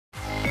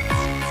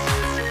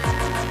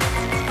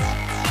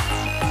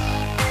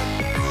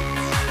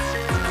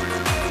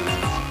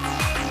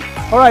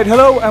All right,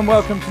 hello and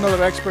welcome to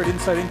another Expert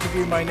Insight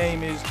interview. My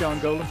name is John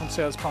Golden from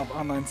SalesPOP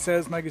Online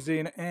Sales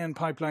Magazine and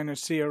Pipeliner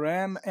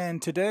CRM. And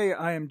today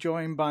I am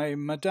joined by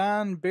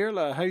Madan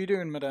Birla. How are you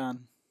doing,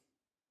 Madan?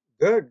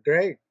 Good,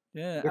 great.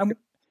 Yeah. Good to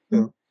see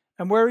you.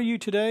 And where are you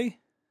today?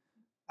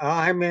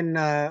 I'm in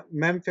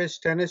Memphis,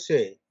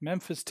 Tennessee.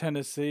 Memphis,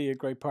 Tennessee, a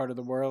great part of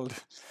the world.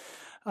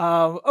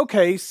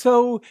 Okay,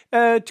 so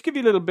to give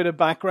you a little bit of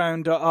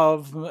background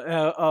of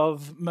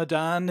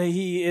Madan,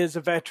 he is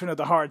a veteran of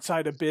the hard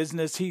side of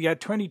business. He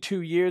had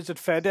 22 years at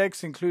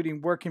FedEx,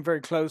 including working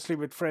very closely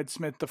with Fred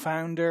Smith, the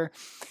founder.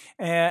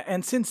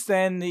 And since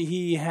then,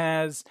 he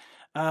has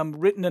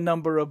written a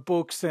number of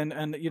books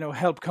and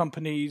helped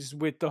companies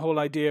with the whole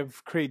idea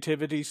of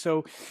creativity.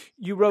 So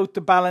you wrote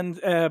the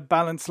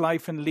Balanced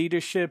Life and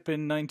Leadership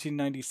in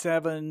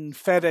 1997.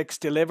 FedEx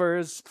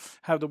Delivers: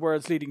 How the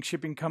World's Leading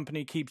Shipping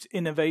Company Keeps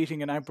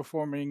Innovating and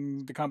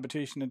Outperforming the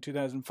Competition in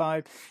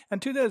 2005. And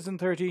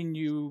 2013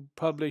 you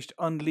published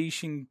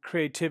Unleashing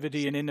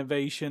Creativity and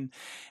Innovation.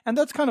 And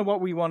that's kind of what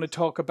we want to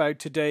talk about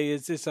today,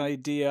 is this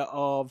idea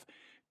of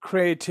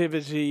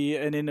creativity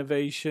and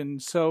innovation.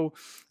 So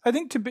I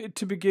think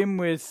to begin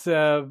with,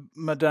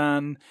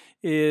 Madan,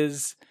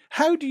 is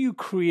how do you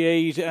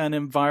create an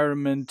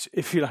environment,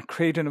 if you like,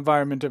 create an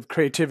environment of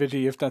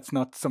creativity, if that's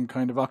not some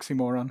kind of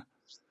oxymoron?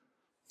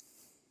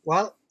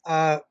 Well,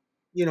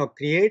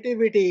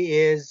 creativity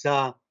is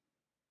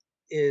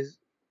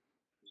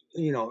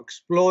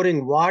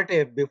exploring what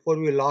if before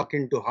we lock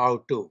into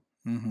how to.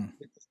 Mm-hmm.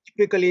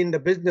 Typically in the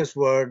business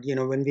world,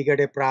 when we get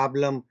a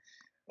problem,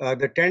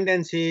 the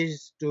tendency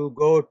is to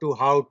go to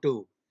how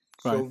to.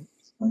 Right. So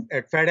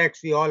at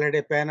FedEx, we all had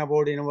a PANA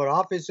board in our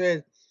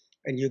offices,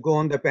 and you go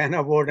on the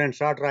PANA board and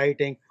start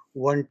writing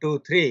 1,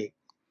 2, 3.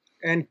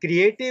 And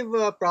creative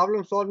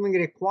problem solving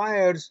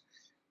requires,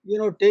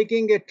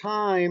 taking a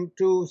time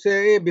to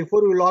say, hey,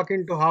 before we lock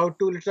into how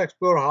to, let's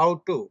explore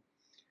how to.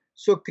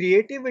 So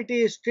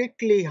creativity is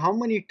strictly how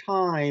many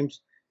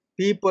times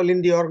people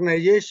in the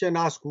organization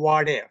ask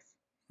what if.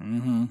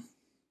 Mm-hmm.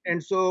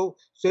 And so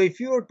if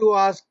you were to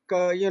ask,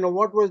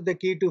 what was the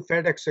key to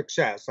FedEx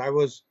success? I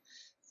was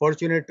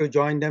fortunate to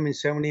join them in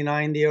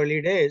 '79, the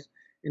early days,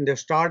 in the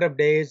startup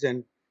days,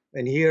 and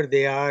here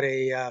they are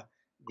a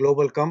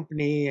global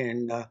company,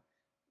 and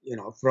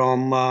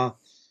from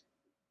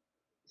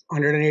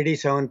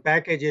 187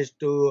 packages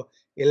to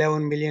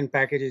 11 million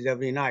packages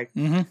every night.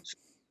 Mm-hmm. So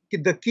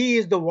the key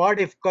is the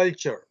what if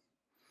culture.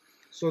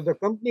 So the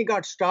company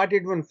got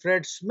started when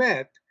Fred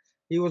Smith,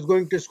 he was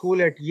going to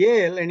school at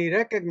Yale, and he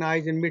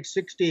recognized in mid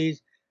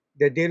 60s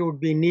that there would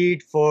be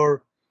need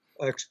for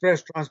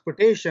express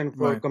transportation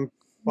for Right.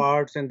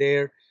 parts and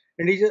he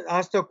just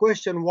asked the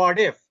question, what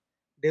if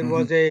there Mm-hmm.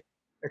 was a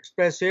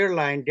express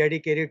airline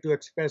dedicated to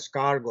express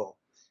cargo?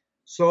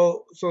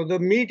 So the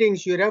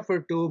meetings you refer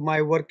to,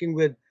 my working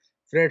with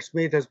Fred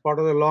Smith as part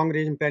of the long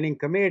range planning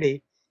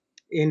committee,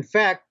 in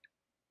fact,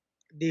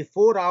 the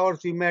 4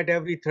 hours we met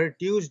every third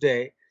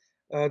Tuesday,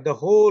 the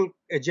whole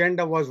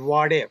agenda was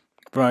what if.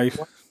 Right.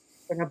 What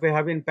we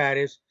have in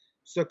Paris.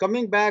 So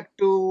coming back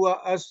to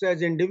us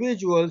as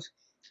individuals,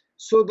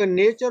 so the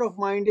nature of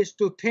mind is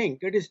to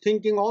think. It is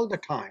thinking all the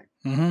time.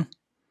 Mm-hmm.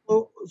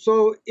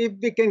 So if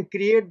we can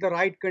create the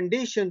right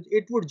conditions,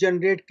 it would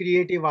generate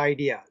creative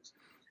ideas.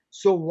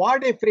 So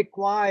what if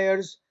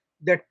requires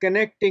that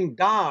connecting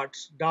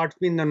dots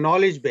being the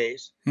knowledge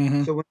base.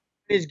 Mm-hmm. So when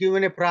is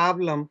given a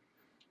problem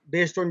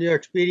based on your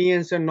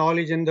experience and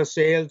knowledge in the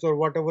sales or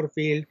whatever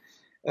field,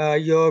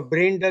 your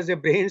brain does a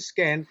brain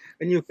scan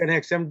and you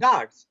connect some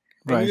dots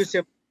and Right. you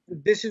say,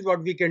 this is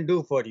what we can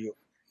do for you.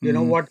 You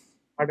know Mm-hmm. what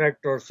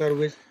product or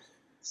service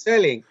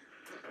selling.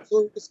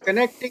 So it's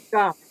connecting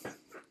dots.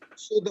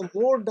 So the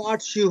more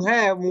dots you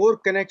have, more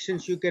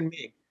connections you can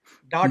make.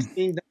 Dots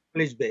being the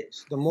knowledge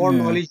base. The more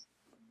Yeah. knowledge,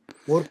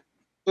 more.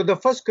 So the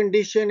first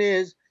condition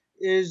is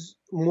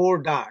more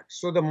dots.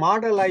 So the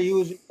model I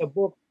use in the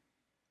book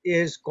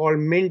is called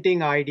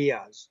minting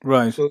ideas.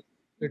 Right. So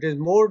it is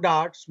more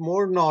dots,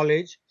 more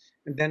knowledge,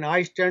 and then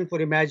I stand for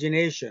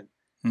imagination.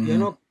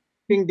 Mm-hmm.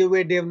 Think the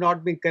way they have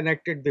not been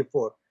connected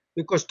before.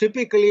 Because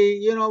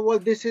typically, well,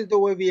 this is the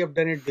way we have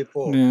done it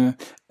before. Yeah,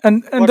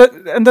 and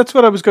But that's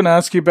what I was going to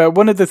ask you about.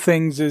 One of the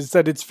things is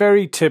that it's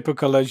very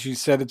typical, as you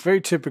said, it's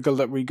very typical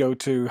that we go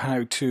to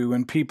how to,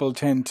 and people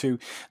tend to,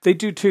 they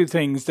do two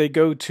things. They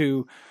go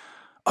to,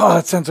 oh,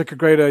 it sounds like a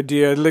great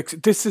idea. Look,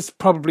 this is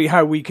probably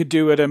how we could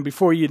do it, and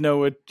before you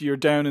know it, you're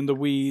down in the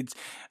weeds.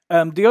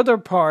 The other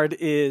part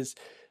is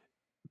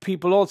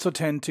people also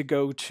tend to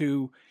go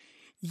to,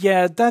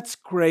 yeah, that's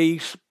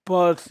great,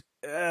 but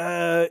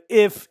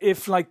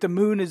if like the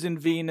moon is in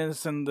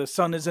Venus and the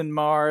sun is in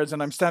Mars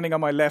and I'm standing on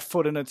my left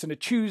foot and it's in a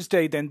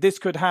Tuesday, then this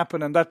could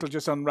happen and that'll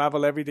just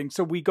unravel everything.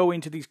 So we go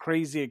into these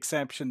crazy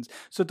exceptions.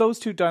 So those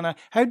two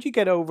dynamics, how do you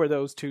get over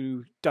those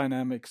two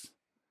dynamics?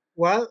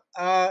 well,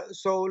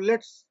 so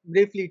let's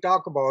briefly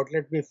talk about.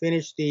 Let me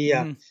finish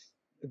Hmm.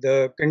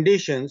 the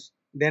conditions.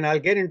 Then I'll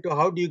get into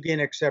how do you gain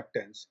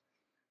acceptance.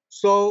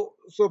 So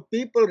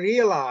people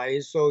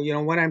realize. So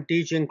when I'm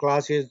teaching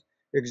classes,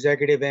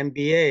 executive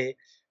MBA,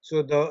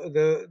 So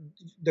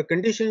the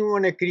condition you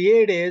want to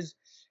create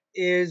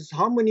is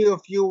how many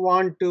of you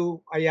want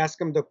to, I ask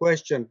them the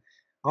question,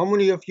 how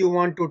many of you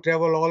want to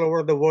travel all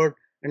over the world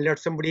and let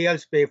somebody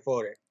else pay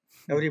for it?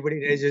 Everybody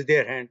raises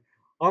their hand.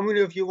 How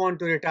many of you want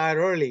to retire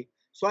early?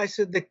 So I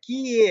said the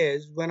key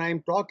is when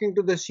I'm talking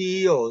to the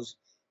CEOs,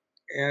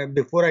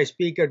 before I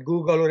speak at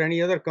Google or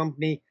any other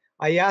company,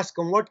 I ask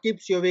them what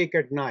keeps you awake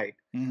at night.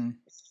 Mm-hmm.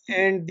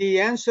 And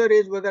the answer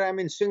is whether I'm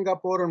in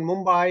Singapore or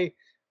Mumbai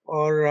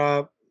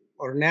or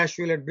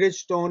Nashville at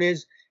Bridgestone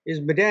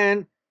is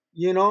Madan,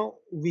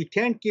 we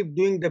can't keep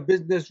doing the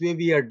business way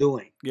we are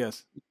doing.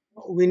 Yes.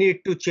 We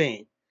need to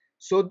change.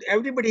 So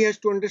everybody has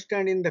to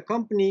understand in the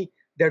company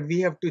that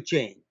we have to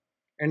change.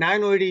 And I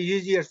know it is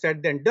easier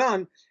said than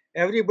done.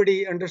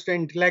 Everybody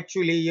understand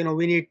intellectually,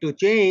 we need to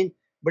change.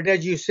 But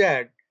as you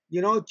said,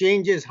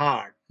 change is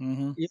hard.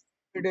 Mm-hmm.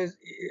 It is,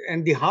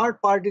 and the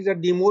hard part is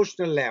at the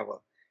emotional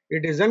level.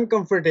 It is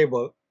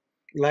uncomfortable.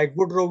 Like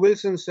Woodrow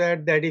Wilson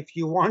said, that if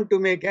you want to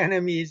make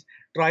enemies,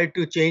 try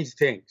to change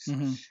things.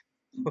 Mm-hmm.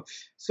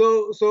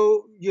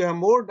 So you have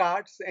more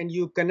dots, and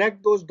you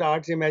connect those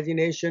dots,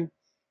 imagination.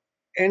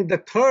 And the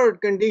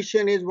third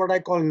condition is what I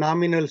call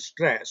nominal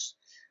stress.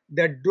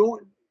 That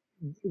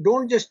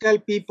don't just tell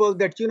people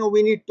that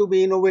we need to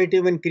be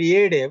innovative and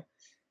creative.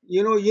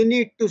 You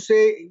need to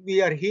say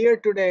we are here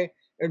today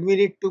and we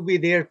need to be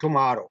there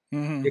tomorrow.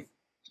 Mm-hmm. A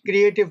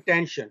creative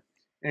tension.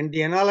 And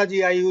the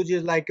analogy I use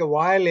is like a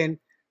violin.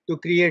 To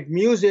create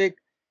music,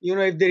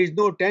 if there is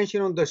no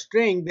tension on the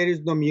string, there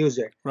is no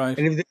music. Right.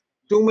 And if there's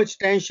too much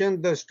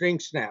tension, the string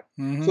snap.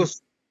 Mm-hmm. So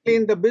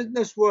in the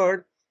business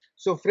world,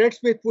 so Fred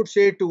Smith would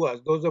say to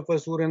us, those of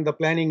us who are in the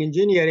planning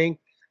engineering,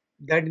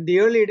 that in the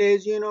early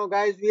days,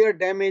 guys, we are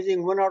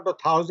damaging 1 out of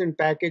 1,000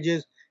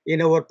 packages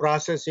in our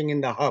processing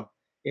in the hub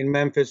in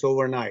Memphis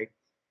overnight.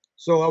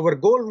 So our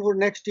goal for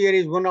next year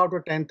is 1 out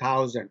of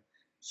 10,000.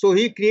 So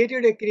he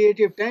created a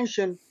creative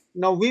tension.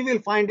 Now we will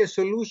find a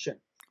solution,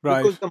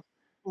 Right. because the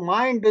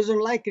mind doesn't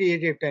like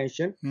creative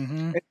tension.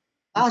 Mm-hmm. And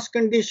last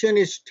condition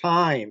is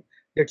time,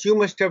 that you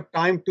must have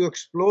time to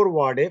explore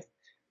what if,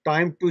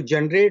 time to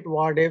generate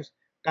what ifs,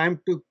 time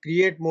to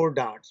create more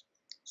dots.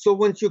 So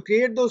once you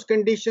create those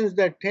conditions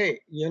that, hey,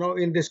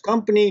 in this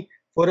company,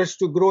 for us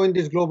to grow in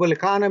this global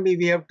economy,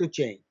 we have to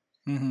change.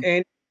 Mm-hmm.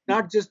 And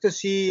not just the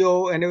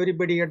CEO and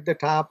everybody at the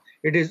top,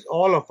 it is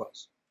all of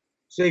us.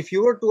 So if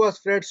you were to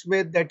ask Fred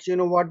Smith that,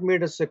 what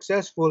made us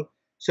successful,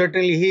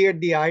 certainly he had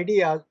the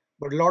ideas,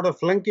 but a lot of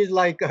flunkies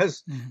like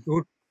us who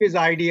took his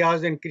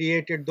ideas and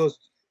created those,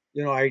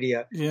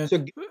 ideas. Yeah,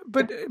 So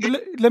but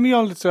let me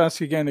also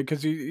ask you again,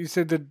 because you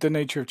said that the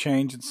nature of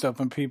change and stuff,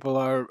 and people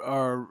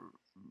are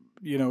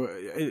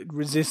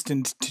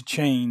resistant to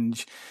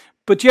change,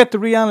 but yet the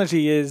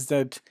reality is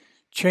that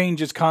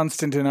change is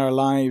constant in our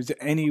lives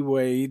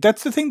anyway.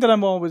 That's the thing that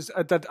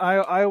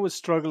I always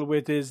struggle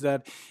with, is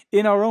that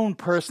in our own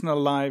personal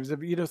lives,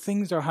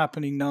 things are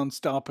happening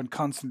nonstop and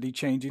constantly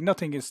changing.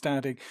 Nothing is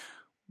static.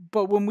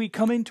 But when we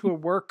come into a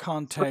work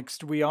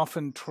context, we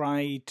often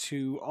try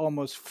to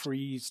almost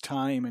freeze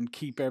time and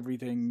keep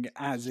everything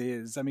as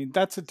is. I mean,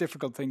 that's a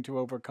difficult thing to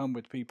overcome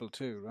with people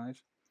too, right?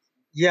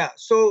 yeah,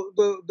 so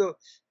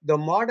the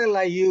model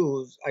I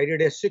use, I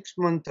did a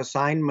 6-month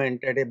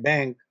assignment at a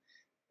bank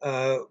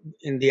uh,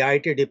 in the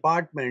IT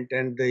department,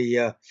 and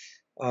the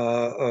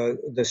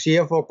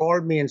CFO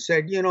called me and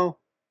said,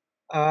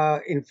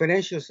 in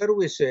financial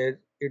services,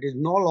 it is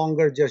no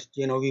longer just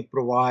we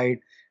provide,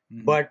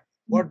 Mm-hmm. but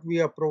what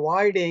we are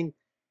providing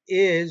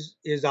is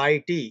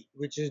IT,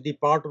 which is the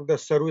part of the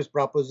service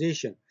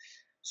proposition.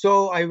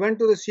 So I went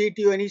to the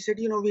CTO and he said,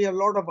 we have a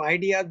lot of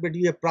ideas, but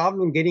we have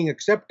problem getting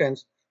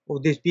acceptance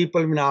of these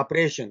people in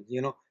operations.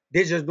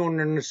 They just don't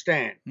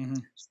understand. Mm-hmm.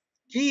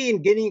 Key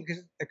in getting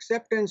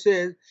acceptance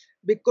is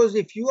because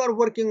if you are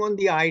working on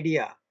the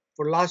idea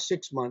for last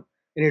 6 months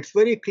and it's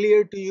very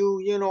clear to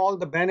you, all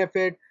the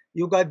benefit,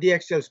 you got the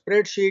Excel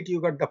spreadsheet, you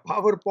got the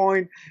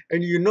PowerPoint,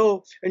 and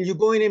and you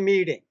go in a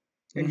meeting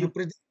and Mm-hmm. you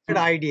present that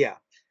idea,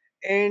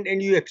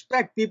 and you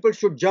expect people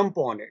should jump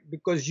on it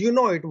because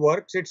it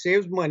works, it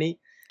saves money,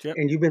 Yep.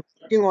 and you've been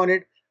working on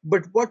it.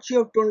 But what you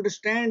have to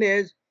understand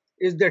is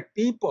that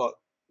people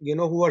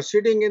who are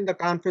sitting in the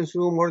conference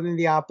room or in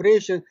the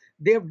operation,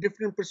 they have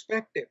different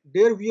perspective.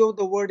 Their view of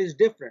the world is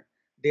different.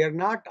 They are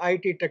not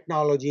IT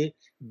technology.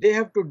 They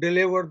have to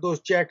deliver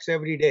those checks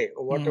every day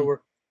or Mm-hmm.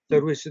 whatever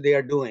service they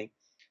are doing.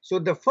 So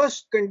the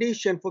first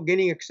condition for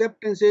getting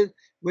acceptance is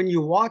when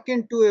you walk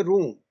into a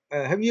room.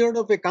 Have you heard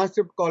of a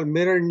concept called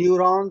mirror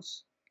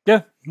neurons?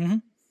 Yeah.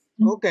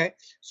 Mm-hmm. Okay,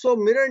 so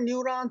mirror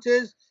neurons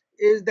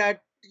is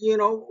that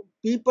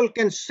people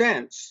can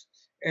sense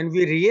and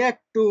we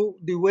react to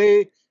the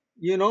way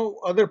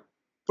other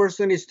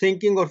person is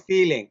thinking or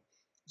feeling.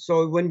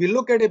 So when we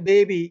look at a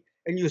baby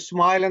and you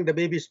smile and the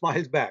baby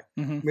smiles back,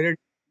 Mm-hmm. mirror.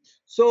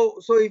 So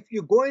if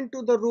you go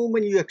into the room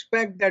and you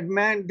expect that,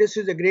 man, this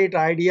is a great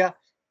idea,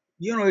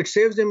 it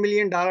saves $1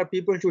 million,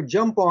 people should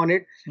jump on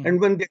it, and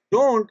when they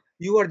don't,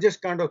 you are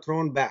just kind of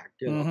thrown back.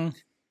 Mm-hmm.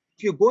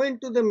 If you go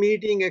into the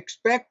meeting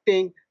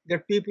expecting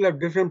that people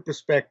have different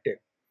perspective,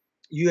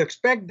 You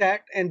expect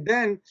that, and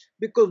then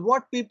because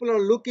what people are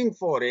looking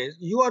for is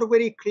you are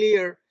very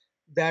clear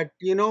that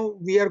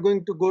we are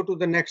going to go to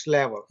the next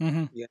level,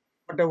 yeah,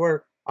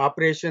 whatever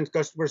operations,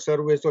 customer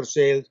service, or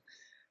sales.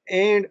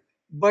 And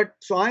but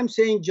so I'm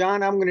saying,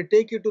 John, I'm going to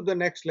take you to the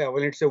next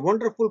level. It's a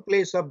wonderful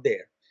place up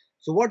there.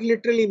 So what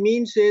literally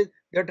means is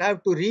that I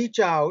have to reach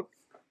out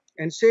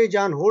and say,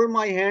 John, hold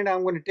my hand.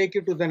 I'm going to take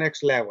you to the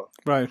next level.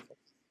 Right.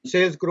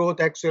 Sales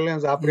growth,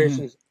 excellence,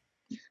 operations.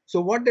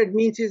 So what that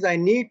means is I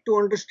need to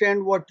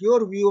understand what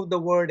your view of the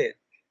world is,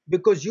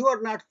 because you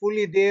are not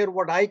fully there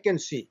what I can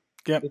see,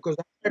 Yep. because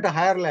I'm at a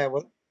higher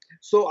level.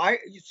 So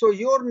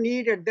your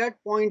need at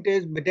that point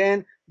is, but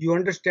then you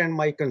understand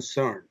my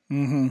concern.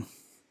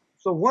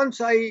 So once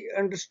I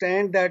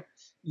understand that,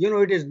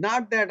 it is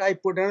not that I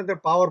put another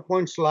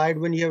PowerPoint slide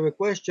when you have a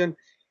question,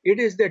 it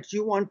is that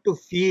you want to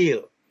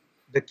feel.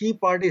 The key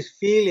part is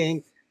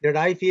feeling that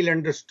I feel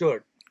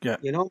understood. Yeah.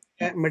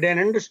 But then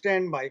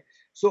understand my.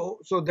 So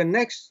the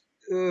next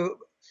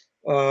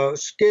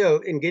skill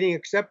in getting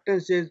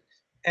acceptance is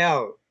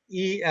EL,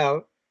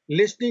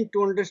 listening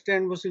to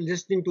understand versus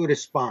listening to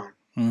respond.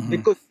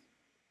 Because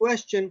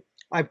question,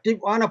 I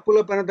want to pull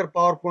up another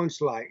PowerPoint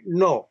slide.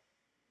 No.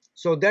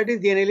 So that is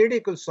the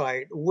analytical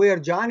side. Where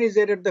John is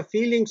at the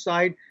feeling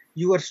side,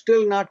 you are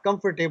still not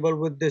comfortable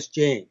with this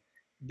change.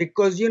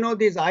 Because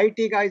these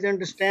IT guys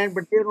understand,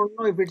 but they don't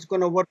know if it's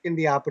going to work in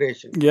the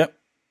operation. Yep.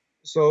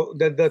 So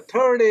the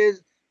third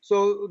is,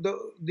 so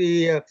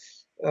the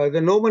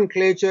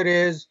nomenclature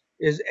is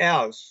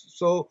else.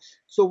 So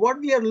what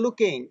we are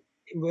looking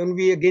when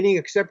we are getting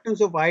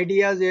acceptance of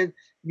ideas is,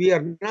 we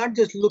are not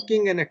just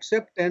looking at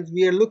acceptance,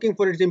 we are looking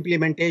for its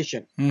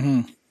implementation.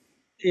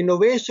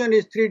 Innovation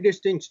is three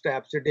distinct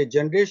steps. It is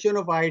generation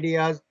of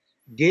ideas,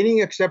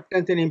 gaining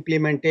acceptance, and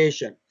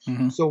implementation.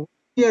 So what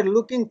we are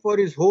looking for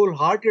is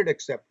wholehearted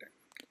acceptance.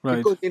 Right.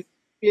 Because in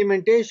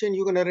implementation,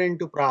 you're going to run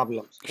into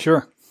problems.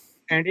 Sure.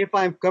 And if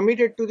I'm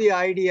committed to the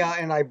idea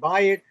and I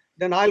buy it,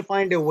 then I'll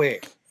find a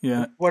way.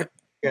 Yeah.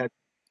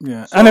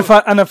 Yeah. So,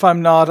 and if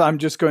I'm not, I'm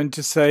just going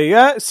to say,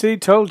 yeah, see,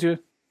 told you.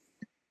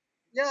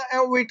 Yeah,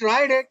 and we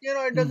tried it,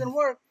 it doesn't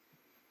work.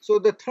 So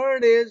the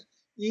third is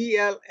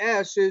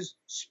ELS, is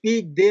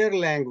speak their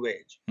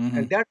language.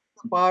 And that's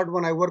the part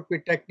when I work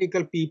with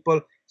technical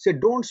people, say,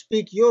 don't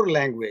speak your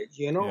language,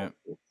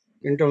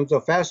 in terms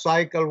of fast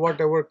cycle,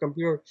 whatever,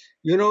 computer,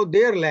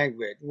 their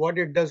language, what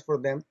it does for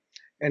them.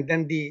 And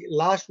then the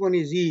last one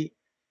is E.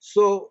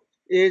 So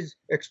is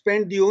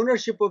expand the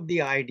ownership of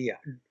the idea.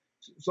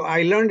 So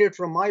I learned it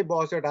from my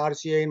boss at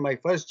RCA in my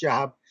first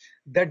job,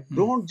 that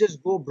don't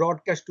just go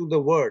broadcast to the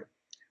world.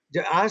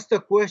 Just ask the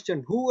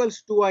question, who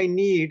else do I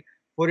need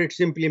for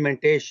its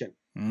implementation?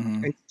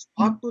 And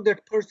talk to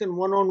that person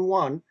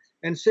one-on-one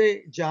and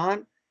say,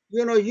 John,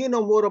 you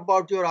know more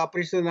about your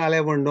operation than I'll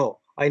ever know.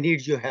 I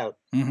need your help.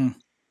 If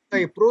I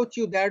approach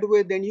you that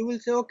way, then you will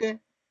say, okay,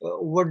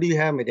 what do you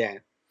have,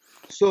 Madan?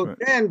 So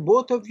then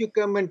both of you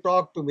come and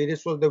talk to me.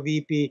 This was the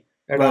VP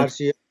at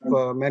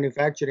RCF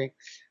manufacturing.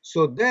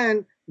 So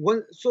then,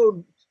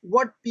 so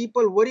what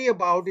people worry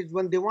about is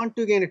when they want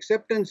to gain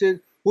acceptance is,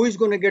 who is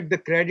going to get the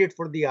credit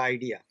for the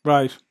idea?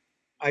 Right.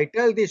 I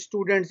tell these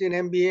students in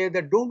MBA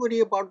that don't worry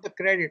about the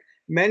credit.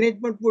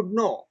 Management would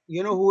know,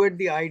 who had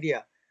the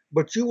idea.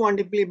 But you want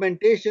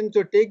implementation,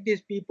 so take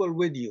these people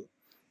with you.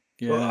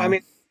 Yeah. So, I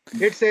mean,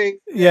 it's a...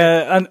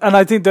 Yeah, and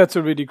I think that's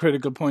a really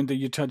critical point that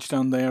you touched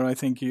on there. I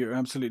think you're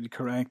absolutely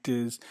correct,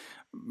 is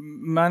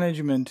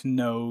management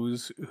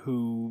knows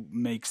who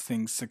makes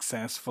things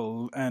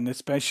successful, and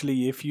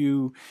especially if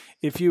you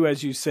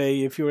as you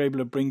say, if you're able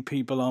to bring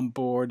people on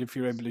board, if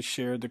you're able to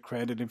share the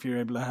credit, if you're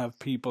able to have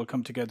people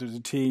come together as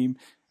a team,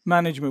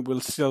 management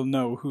will still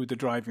know who the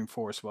driving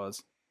force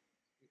was.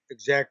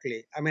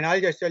 Exactly. I mean,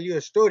 I'll just tell you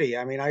a story.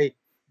 I mean, I've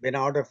been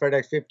out of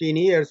FedEx 15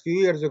 years. Few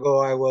years ago,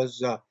 I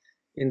was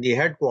in the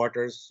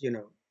headquarters,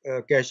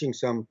 cashing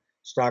some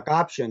stock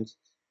options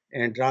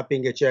and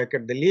dropping a check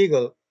at the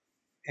legal.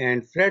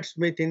 And Fred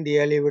Smith in the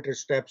elevator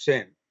steps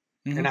in.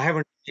 And I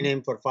haven't seen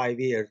him for 5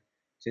 years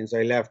since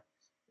I left.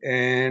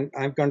 And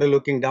I'm kind of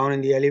looking down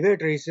in the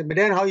elevator. He said,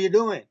 Madan, how you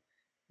doing?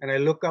 And I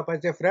look up. I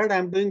say, Fred,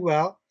 I'm doing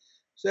well.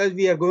 So as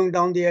we are going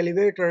down the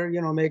elevator,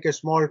 make a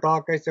small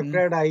talk. I said,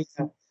 Fred,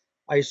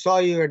 I saw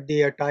you at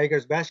the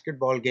Tigers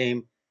basketball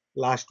game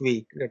last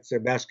week. That's a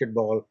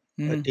basketball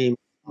team.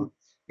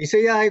 He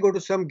said, yeah, I go to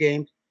some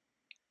games.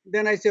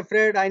 Then I said,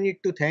 Fred, I need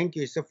to thank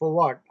you. He said, for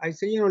what? I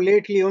said,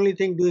 lately only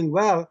thing doing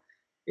well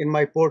in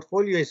my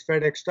portfolio is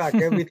FedEx stock.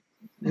 Everything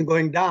is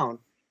going down.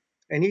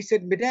 And he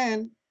said,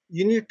 Madan,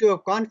 you need to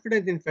have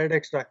confidence in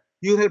FedEx stock.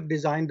 You helped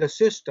design the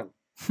system.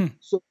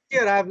 So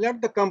here I've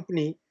left the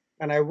company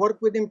and I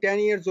worked with him 10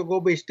 years ago,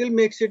 but he still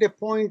makes it a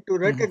point to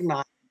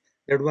recognize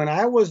that when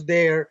I was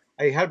there,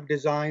 I helped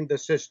design the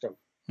system.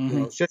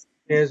 System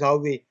is how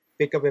we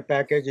pick up a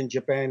package in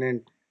Japan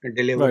and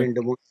deliver in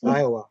Des Moines,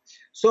 Iowa.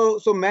 So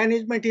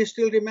management he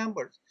still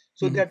remembers.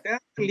 So that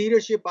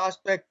leadership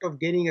aspect of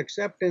gaining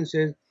acceptance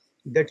is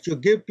that you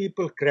give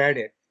people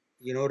credit,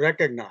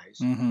 recognize.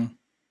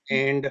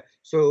 And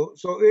so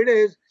it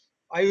is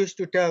I used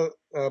to tell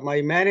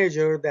my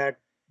manager that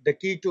the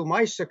key to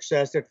my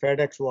success at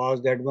FedEx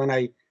was that when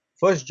I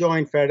first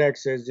joined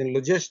FedEx as in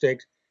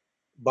logistics,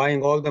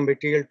 buying all the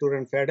material to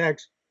run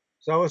FedEx,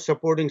 so I was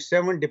supporting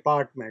 7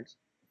 departments.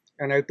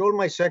 And I told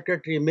my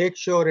secretary, make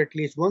sure at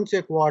least once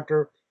a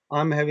quarter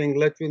I'm having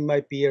lunch with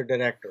my peer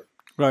director.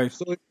 Right.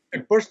 So it's a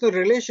personal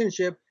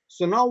relationship.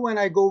 So now when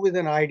I go with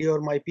an idea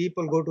or my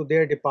people go to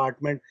their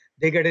department,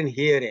 they get an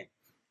hearing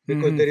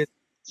because Mm-hmm. there is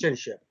a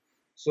relationship.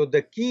 So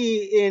the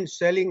key in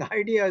selling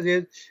ideas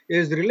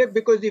is really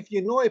because if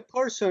you know a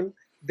person,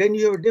 then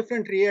you have a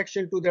different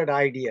reaction to that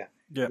idea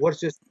Yeah.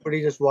 versus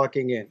somebody just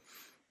walking in.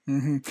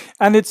 Hmm.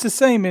 And it's the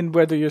same in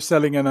whether you're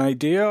selling an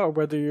idea or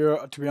whether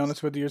you're, to be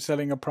honest, whether you're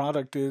selling a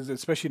product. Is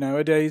especially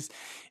nowadays,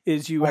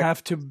 is you Right.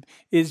 have to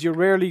is you're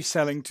rarely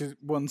selling to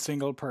one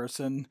single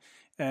person.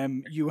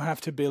 You have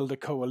to build a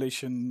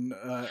coalition,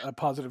 a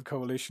positive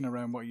coalition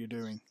around what you're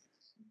doing.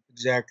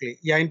 Exactly.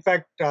 Yeah. In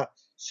fact,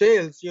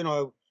 sales,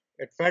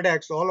 at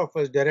FedEx, all of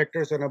us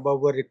directors and above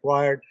were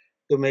required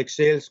to make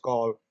sales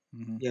call,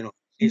 Hmm. at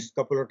least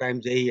a couple of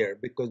times a year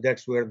because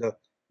that's where the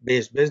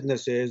base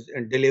business is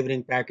and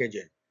delivering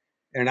packages.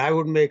 And I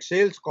would make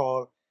sales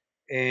call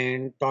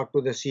and talk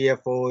to the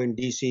CFO in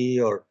DC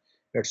or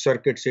at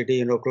Circuit City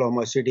in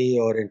Oklahoma City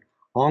or in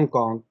Hong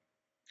Kong.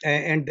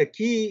 And the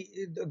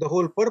key, the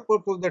whole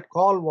purpose of that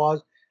call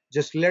was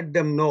just let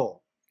them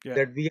know Yeah.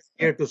 that we are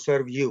here to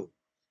serve you.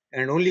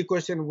 And only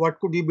question, what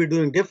could you be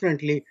doing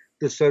differently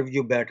to serve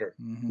you better?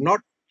 Hmm. Not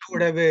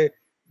would have a,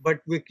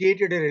 but we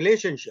created a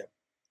relationship.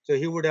 So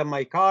he would have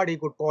my card. He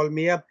could call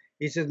me up.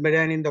 He says,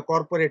 Madan, in the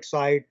corporate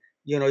side,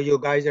 you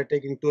guys are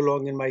taking too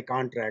long in my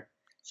contract.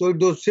 So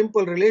those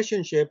simple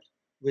relationships,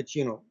 which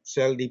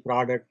sell the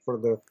product for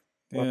the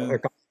Yeah.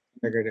 account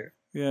executive.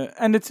 Yeah,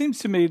 and it seems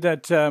to me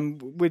that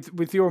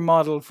with your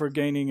model for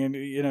gaining and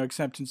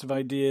acceptance of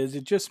ideas,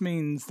 it just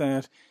means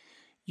that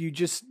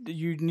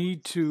you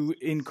need to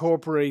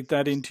incorporate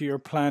that into your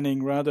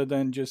planning rather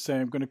than just say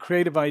I'm going to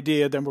creative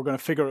idea, then we're going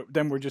to figure,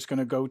 then we're just going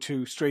to go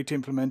to straight to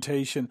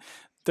implementation.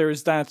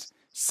 There's that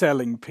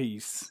selling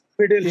piece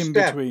Middle in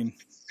step. between.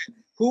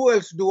 Who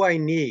else do I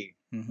need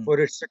Hmm. for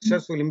its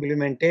successful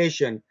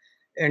implementation?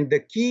 And the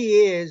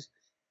key is,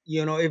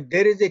 if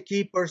there is a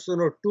key person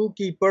or two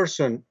key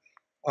person,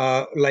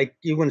 like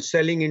even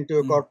selling into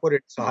a Hmm.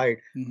 corporate side,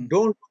 Hmm.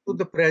 don't go to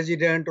the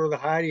president or the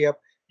higher up.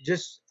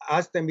 Just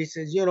ask them. He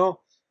says,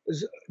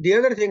 the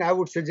other thing I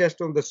would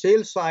suggest on the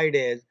sales side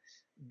is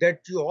that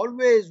you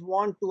always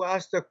want to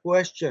ask the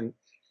question,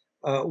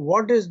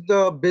 what is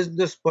the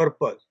business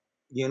purpose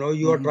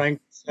you are Hmm. trying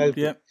to sell to,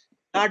 Yeah.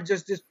 not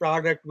just this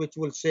product which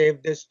will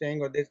save this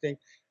thing or this thing.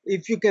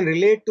 If you can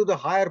relate to the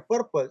higher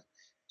purpose,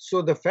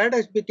 so the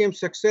FedEx became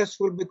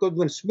successful because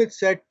when Smith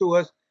said to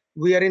us,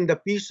 we are in the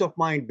peace of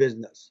mind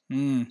business.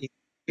 Mm. If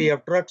we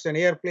have trucks and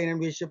airplane and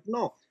we ship,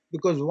 no,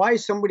 because why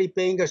is somebody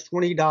paying us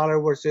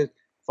 $20 versus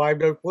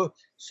 $5?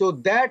 So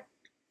that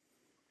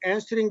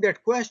answering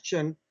that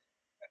question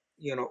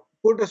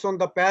put us on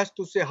the path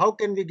to say how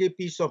can we give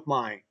peace of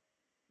mind.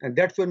 And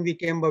that's when we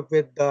came up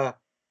with the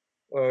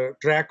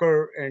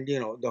tracker and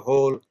the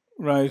whole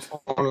Right.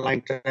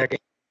 online tracking.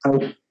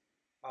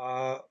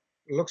 Uh,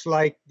 Looks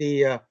like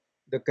the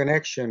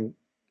connection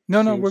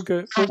No, no, we're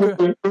seems to. good. We're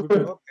good. We're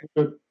good.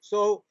 Okay.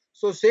 So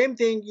same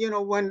thing.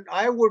 When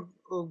I would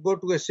go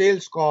to a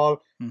sales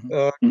call Hmm.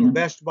 to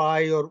Best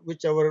Buy or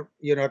whichever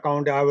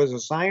account I was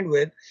assigned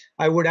with,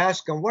 I would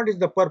ask them what is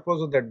the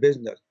purpose of that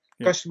business,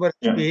 Yeah. customer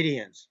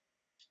experience.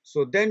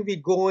 So then we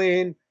go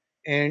in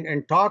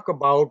and talk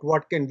about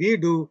what can we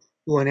do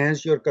to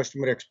enhance your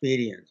customer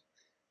experience.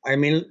 I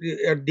mean,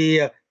 at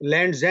the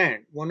Land's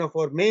End, one of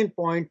our main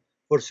point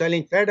for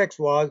selling FedEx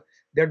was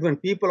that when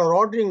people are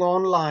ordering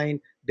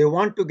online, they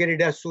want to get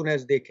it as soon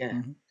as they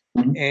can.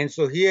 Hmm. And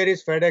so here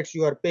is FedEx,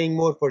 you are paying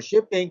more for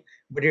shipping,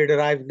 but it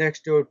arrives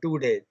next to 2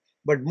 days.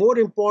 But more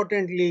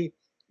importantly,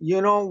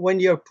 when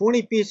you have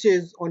 20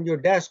 pieces on your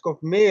desk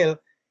of mail,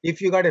 if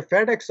you got a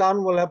FedEx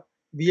envelope,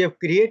 we have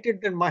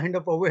created the mind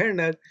of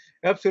awareness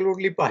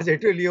absolutely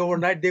positively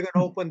overnight. They're going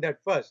to open that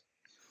first.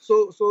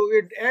 So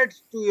it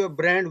adds to your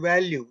brand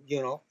value,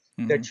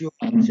 Hmm. that you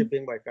are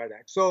shipping by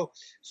FedEx. So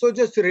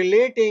just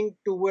relating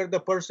to where the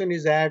person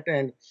is at,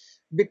 and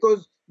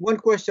because one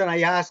question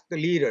I ask the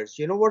leaders,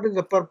 what is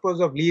the purpose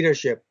of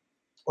leadership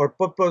or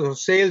purpose of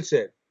sales?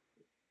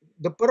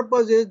 The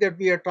purpose is that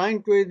we are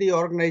trying to take the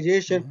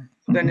organization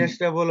Hmm. to the next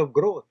level of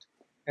growth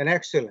and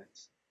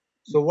excellence.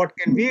 So what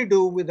can we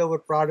do with our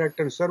product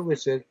and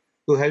services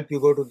to help you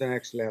go to the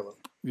next level?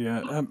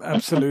 Yeah,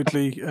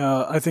 absolutely.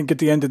 I think at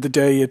the end of the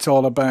day, it's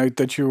all about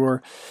that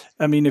you're,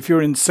 I mean, if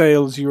you're in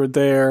sales, you're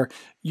there.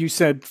 You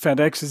said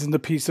FedEx is in the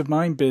peace of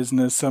mind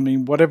business. I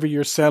mean, whatever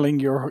you're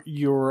selling,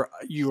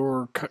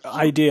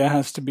 idea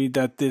has to be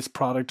that this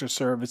product or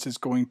service is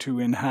going to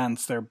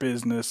enhance their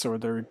business or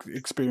their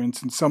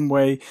experience in some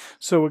way.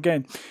 So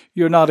again,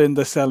 you're not in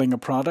the selling a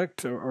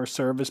product or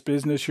service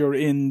business. You're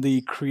in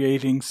the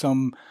creating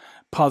some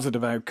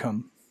positive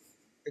outcome.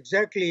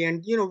 Exactly.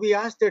 And we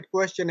ask that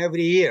question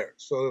every year.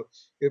 So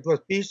it was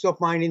peace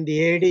of mind in the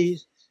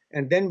 80s.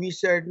 And then we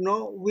said,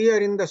 no, we are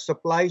in the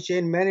supply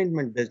chain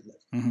management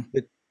business. Mm-hmm.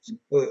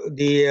 With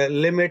the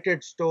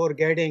limited store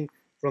getting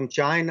from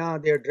China,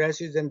 their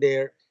dresses and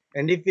their,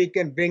 and if we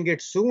can bring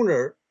it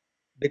sooner,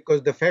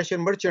 because the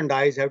fashion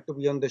merchandise have to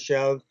be on the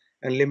shelves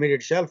and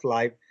limited shelf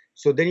life.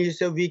 So then you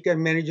say we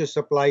can manage a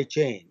supply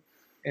chain.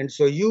 And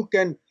so you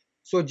can,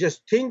 so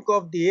just think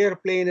of the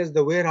airplane as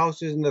the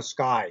warehouses in the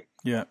sky.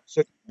 Yeah.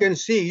 So you can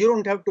see, you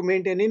don't have to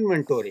maintain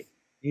inventory.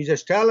 You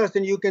just tell us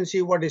and you can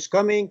see what is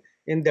coming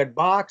in that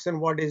box and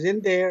what is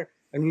in there,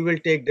 and we will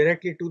take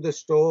directly to the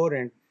store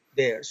and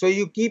there. So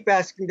you keep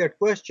asking that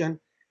question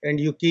and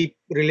you keep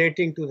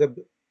relating to the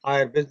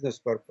higher business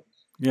purpose.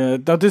 Yeah,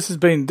 no, this has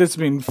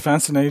been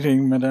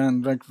fascinating,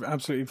 Madan, like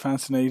absolutely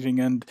fascinating,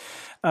 and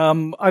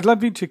I'd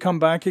love you to come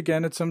back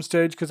again at some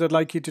stage because I'd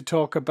like you to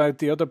talk about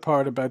the other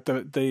part about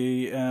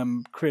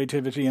the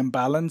creativity and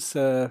balance.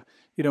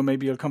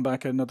 Maybe you'll come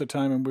back at another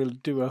time and we'll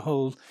do a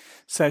whole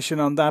session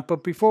on that.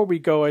 But before we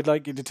go, I'd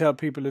like you to tell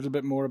people a little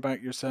bit more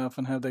about yourself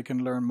and how they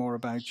can learn more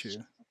about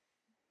you.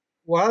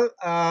 Well,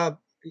 as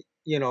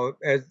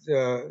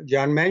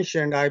John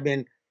mentioned, I've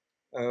been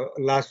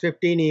last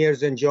 15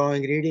 years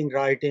enjoying reading,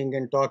 writing,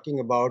 and talking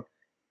about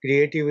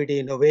creativity,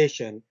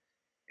 innovation,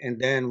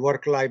 and then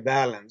work-life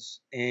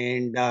balance.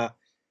 And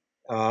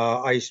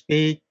I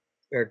speak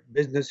at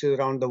businesses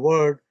around the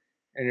world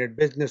and at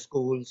business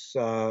schools.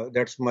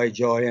 That's my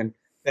joy and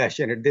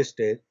passion at this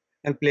stage.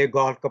 And play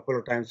golf a couple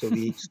of times a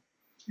week.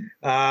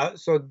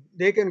 So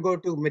they can go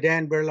to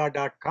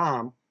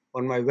madanbirla.com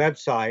on my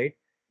website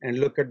and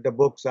look at the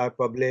books I've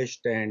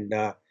published and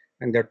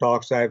the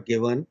talks I've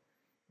given.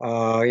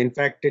 In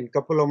fact, in a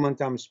couple of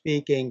months, I'm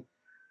speaking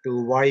to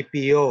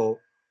YPO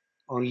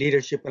on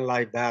leadership and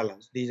life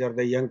balance. These are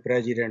the young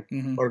president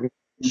Hmm.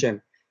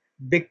 organization.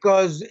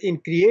 Because in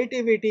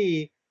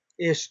creativity,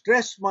 a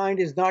stressed mind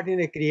is not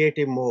in a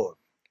creative mode.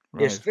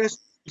 A Right. stressed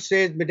mind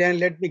says, Madan,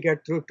 let me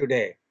get through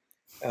today.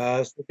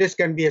 So this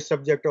can be a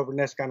subject of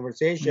next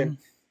conversation,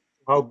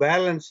 Hmm. how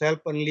balance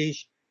help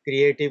unleash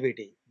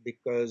creativity.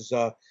 Because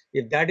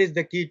if that is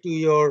the key to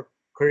your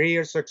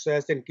career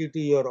success and key to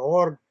your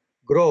org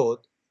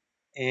growth,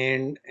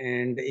 and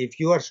if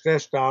you are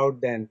stressed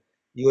out, then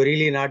you're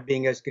really not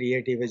being as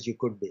creative as you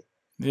could be.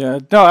 Yeah,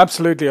 no,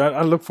 absolutely.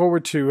 I look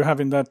forward to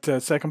having that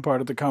second part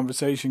of the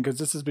conversation because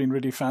this has been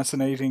really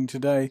fascinating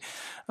today.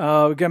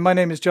 Again, my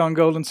name is John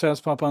Golden,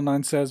 SalesPOP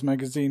Online Sales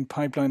Magazine,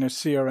 Pipeliner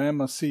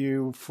CRM. I'll see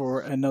you for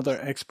another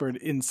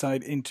Expert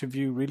Insight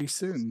interview really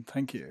soon.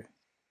 Thank you.